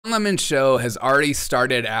Lemon's show has already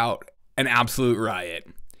started out an absolute riot.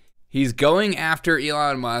 He's going after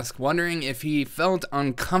Elon Musk, wondering if he felt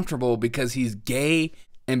uncomfortable because he's gay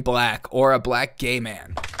and black, or a black gay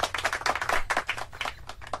man.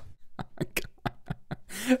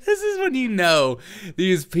 This is when you know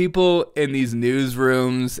these people in these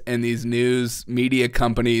newsrooms and these news media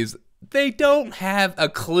companies, they don't have a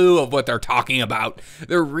clue of what they're talking about.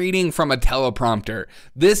 They're reading from a teleprompter.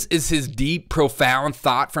 This is his deep, profound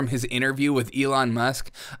thought from his interview with Elon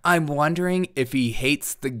Musk. I'm wondering if he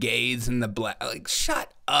hates the gays and the black. Like,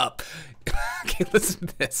 shut up. Okay, listen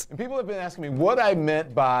to this. People have been asking me what I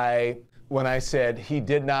meant by when I said he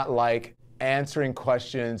did not like answering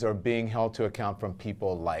questions or being held to account from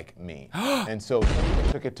people like me. And so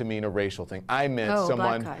people took it to mean a racial thing. I meant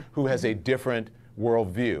someone who has a different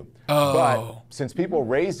worldview. But since people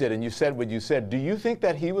raised it and you said what you said, do you think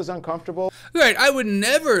that he was uncomfortable? Right, I would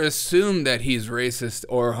never assume that he's racist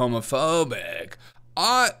or homophobic.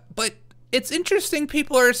 But it's interesting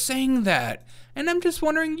people are saying that. And I'm just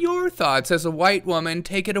wondering your thoughts as a white woman.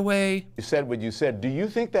 Take it away. You said what you said. Do you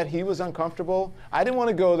think that he was uncomfortable? I didn't want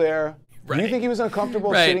to go there. Right. Do you think he was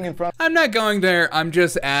uncomfortable sitting in front? I'm not going there. I'm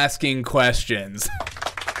just asking questions.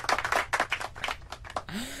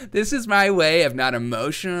 This is my way of not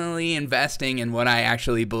emotionally investing in what I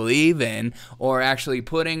actually believe in, or actually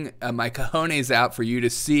putting my cojones out for you to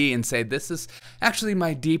see and say, this is actually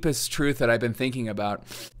my deepest truth that I've been thinking about.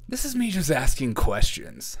 This is me just asking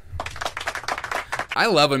questions. I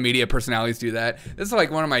love when media personalities do that. This is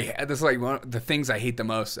like one of the things I hate the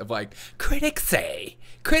most of, like, critics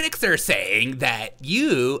are saying that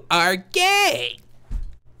you are gay.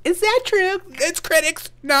 Is that true? It's critics,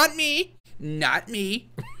 not me. Not me.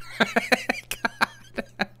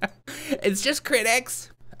 God. It's just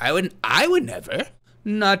critics. I would never.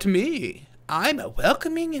 Not me. I'm a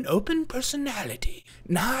welcoming and open personality.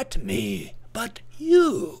 Not me, but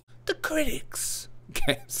you, the critics.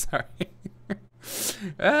 Okay, sorry.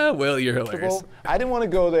 Will, you're hilarious. I didn't want to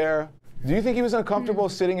go there. Do you think he was uncomfortable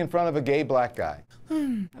sitting in front of a gay black guy?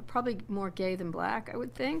 Probably more gay than black, I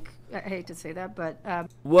would think. I hate to say that, but...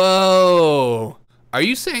 Whoa. Are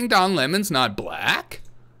you saying Don Lemon's not black?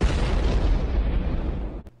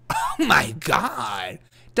 Oh my God.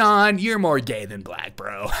 Don, you're more gay than black,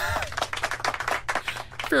 bro.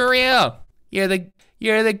 For real. You're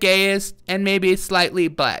the gayest and maybe slightly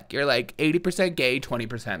black. You're like 80% gay,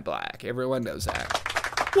 20% black. Everyone knows that.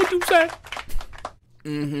 What'd you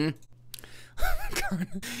say?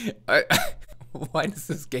 Why does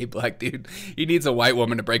this gay black dude, he needs a white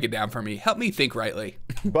woman to break it down for me. Help me think rightly.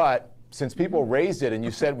 But since people raised it and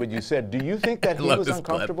you said what you said, do you think that he was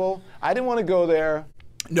uncomfortable? Clip. I didn't want to go there.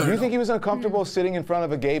 Do you think he was uncomfortable sitting in front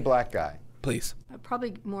of a gay black guy? Please.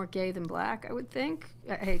 Probably more gay than black, I would think.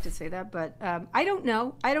 I hate to say that, but I don't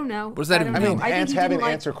know. What does that even mean? I mean, having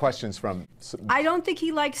answer questions from... I don't think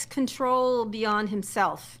he likes control beyond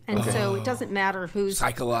himself. And so it doesn't matter who's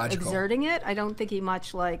exerting it. I don't think he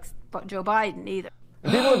much likes Joe Biden either.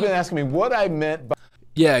 People have been asking me what I meant by...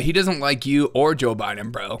 Yeah, he doesn't like you or Joe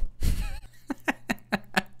Biden, bro.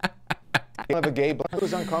 Of a gay black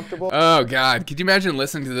who's uncomfortable. Oh, God. Could you imagine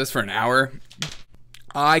listening to this for an hour?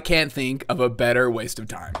 I can't think of a better waste of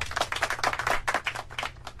time.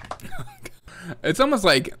 It's almost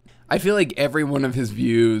like, I feel like every one of his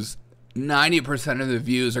views, 90% of the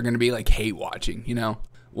views are going to be like hate watching, you know?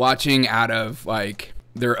 Watching out of like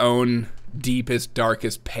their own deepest,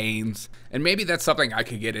 darkest pains. And maybe that's something I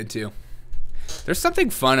could get into. There's something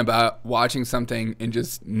fun about watching something and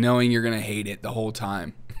just knowing you're going to hate it the whole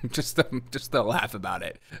time. just to laugh about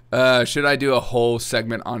it. Should I do a whole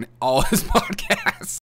segment on all his podcasts?